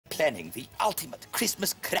planning the ultimate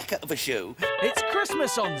Christmas cracker of a show. It's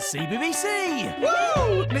Christmas on CBBC!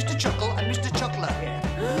 Woo! Mr. Chuckle and Mr. Chuckler here.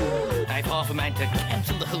 I've half a mind to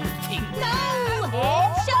cancel the whole thing. No!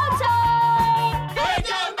 It's showtime!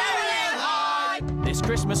 This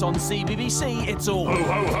Christmas on CBBC, it's all ho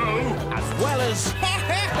ho ho, as well as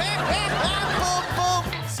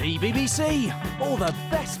CBBC, all the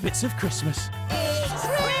best bits of Christmas. It's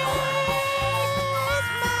Christmas!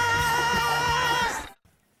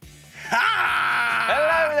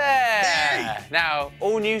 Hello there! Hey. Now,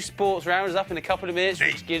 all new sports round is up in a couple of minutes,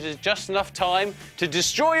 which gives us just enough time to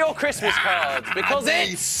destroy your Christmas cards, because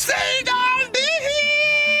it's...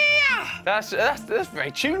 That's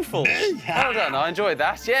very tuneful. Well done, I enjoyed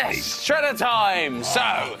that. Yes, shredder time.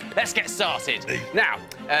 So, let's get started. Now,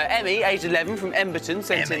 Emmy, aged 11 from Emberton,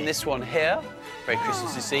 sent in this one here. Very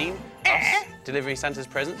Christmassy scene. Us delivering Santa's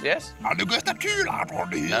presents, yes? No, I'm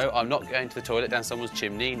not going to the toilet down someone's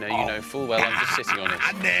chimney. No, you know full well I'm just sitting on it.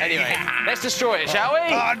 Anyway, let's destroy it, shall we?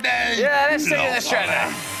 Yeah, let's stick it in the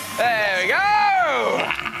shredder. There we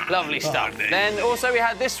go! Lovely stuff. Then also we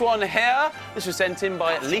had this one here. This was sent in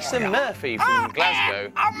by Lisa Murphy from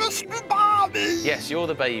Glasgow. Yes, you're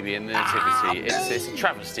the baby in the nativity. It's a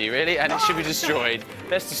travesty, really, and it should be destroyed.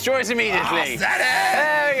 Let's destroy it immediately.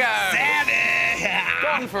 There we go.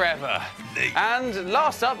 Gone forever. And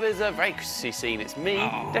last up is a very Christmassy scene. It's me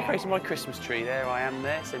decorating my Christmas tree. There I am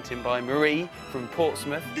there, sent in by Marie from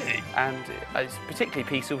Portsmouth. And it's particularly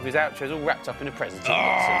peaceful because Oucho's all wrapped up in a present.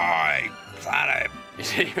 You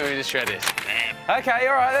see, you're going to shred it. OK,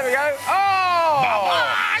 all right, there we go.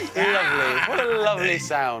 Oh! Lovely. What a lovely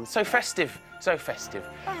sound. So festive, so festive.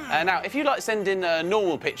 Now, if you'd like to send in a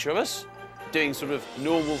normal picture of us, doing sort of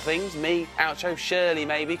normal things, me, Oucho, Shirley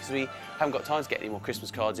maybe, because we haven't got time to get any more Christmas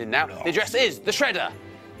cards in now. The address is The Shredder,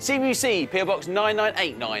 CBBC, PO Box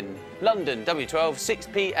 9989, London, W12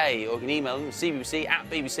 6PA, or you can email them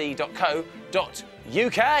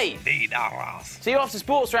cbbc@bbc.co.uk. See you after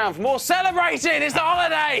sports round for more celebrating. It's the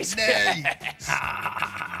holidays.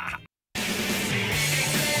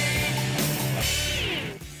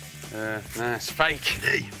 That's fake.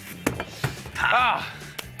 Hello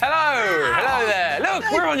there. Look,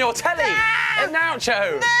 we're on your telly at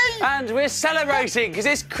Oucho, and we're celebrating because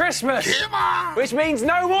it's Christmas, which means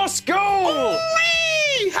no more school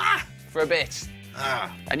for a bit.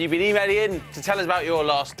 And you've been emailing in to tell us about your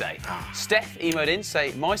last day. Steph emailed in to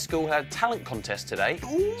say, my school had a talent contest today.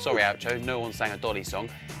 Sorry, Oucho, no one sang a Dolly song.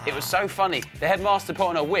 It was so funny. The headmaster put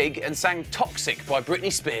on a wig and sang Toxic by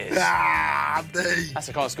Britney Spears. That's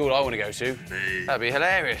the kind of school I want to go to. That'd be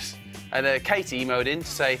hilarious. And Katie emailed in to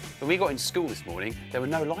say, when we got into school this morning, there were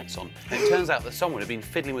no lights on. And it turns out that someone had been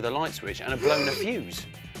fiddling with a light switch and had blown a fuse.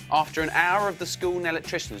 After an hour of the school and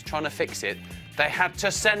electricians trying to fix it, they had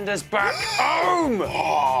to send us back home!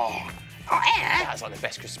 That's like the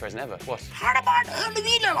best Christmas present ever. What? How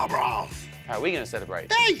are we going to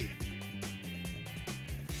celebrate?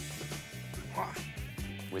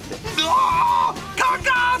 With it?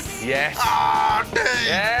 Cactus! Yes.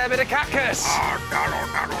 Yeah, a bit of cactus.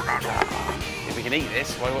 If we can eat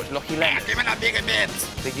this, why watch Lockie Lemon? Give me the bigger bit.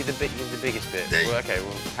 Give the biggest bit. Well, OK,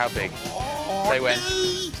 well, how big? Say when.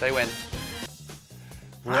 Say when.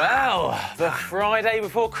 Well, the Friday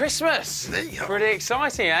before Christmas. Pretty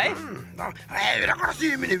exciting, eh?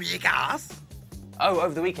 Oh,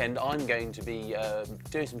 over the weekend, I'm going to be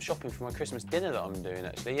doing some shopping for my Christmas dinner that I'm doing,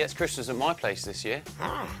 actually. Yeah, it's Christmas at my place this year.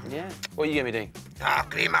 Yeah. What are you going to be doing?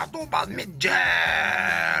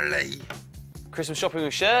 Christmas shopping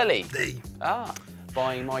with Shirley?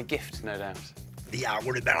 Buying my gift, no doubt. You're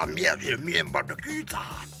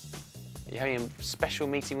having a special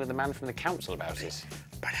meeting with the man from the council about it?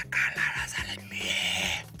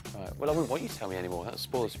 Right, well, I wouldn't want you to tell me anymore. That would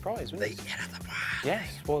spoil the surprise, wouldn't it?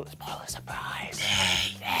 Yes, spoil the surprise.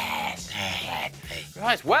 Yes.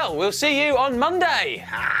 Right, well, we'll see you on Monday.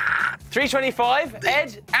 3:25,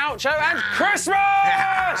 Ed, Oucho, and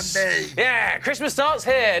Christmas! Yeah, Christmas starts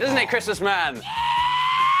here, doesn't it, Christmas man?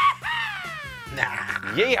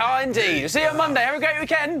 Yeehaw, indeed. We'll see you on Monday. Have a great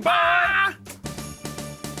weekend. Bye!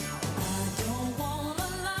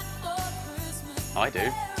 I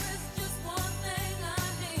do.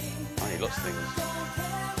 I need lots of things.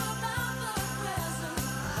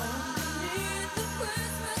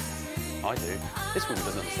 I do. This woman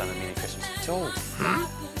doesn't understand the meaning of Christmas at all.